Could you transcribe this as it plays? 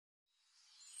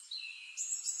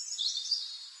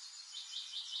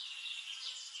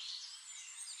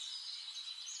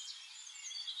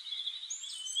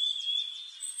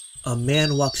A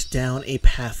man walked down a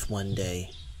path one day.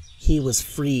 He was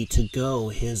free to go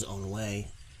his own way.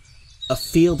 A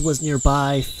field was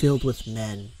nearby filled with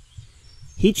men.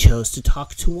 He chose to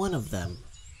talk to one of them.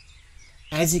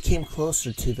 As he came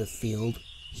closer to the field,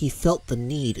 he felt the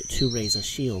need to raise a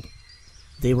shield.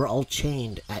 They were all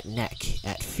chained at neck,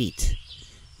 at feet.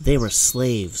 They were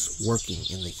slaves working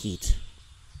in the heat.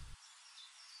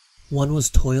 One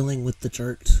was toiling with the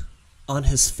dirt. On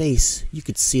his face you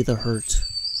could see the hurt.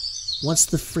 Once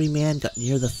the free man got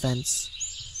near the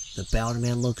fence, the bound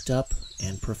man looked up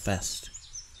and professed,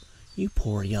 "You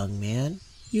poor young man,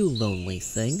 you lonely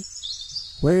thing,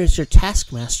 where is your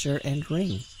taskmaster and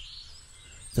ring?"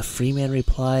 The free man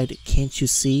replied, "Can't you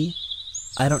see?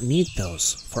 I don't need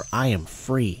those, for I am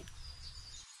free."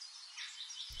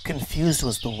 Confused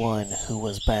was the one who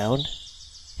was bound.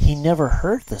 He never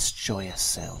heard this joyous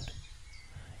sound.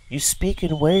 "You speak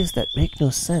in ways that make no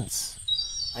sense.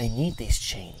 I need these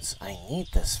chains, I need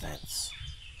this fence."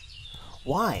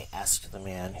 "Why?" asked the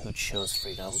man who chose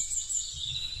freedom.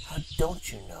 "How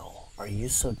don't you know? Are you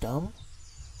so dumb?"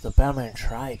 The bound man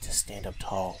tried to stand up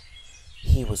tall.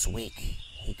 He was weak,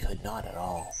 he could not at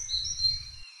all.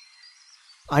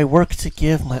 "I work to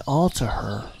give my all to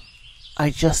her.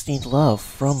 I just need love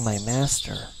from my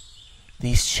master.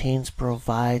 These chains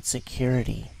provide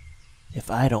security. If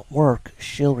I don't work,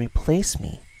 she'll replace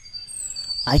me.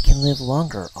 I can live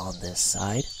longer on this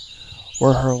side,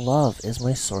 where her love is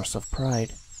my source of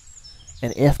pride.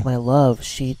 And if my love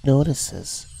she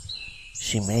notices,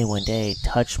 she may one day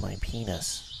touch my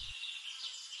penis."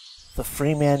 The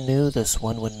free man knew this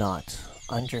one would not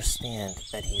understand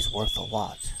that he's worth a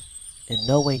lot. In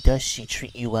no way does she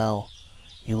treat you well.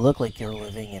 You look like you're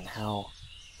living in hell.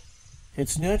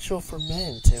 It's natural for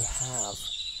men to have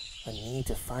a need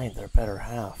to find their better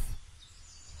half.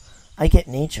 I get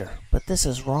nature, but this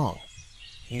is wrong.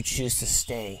 You choose to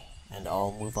stay, and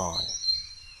I'll move on.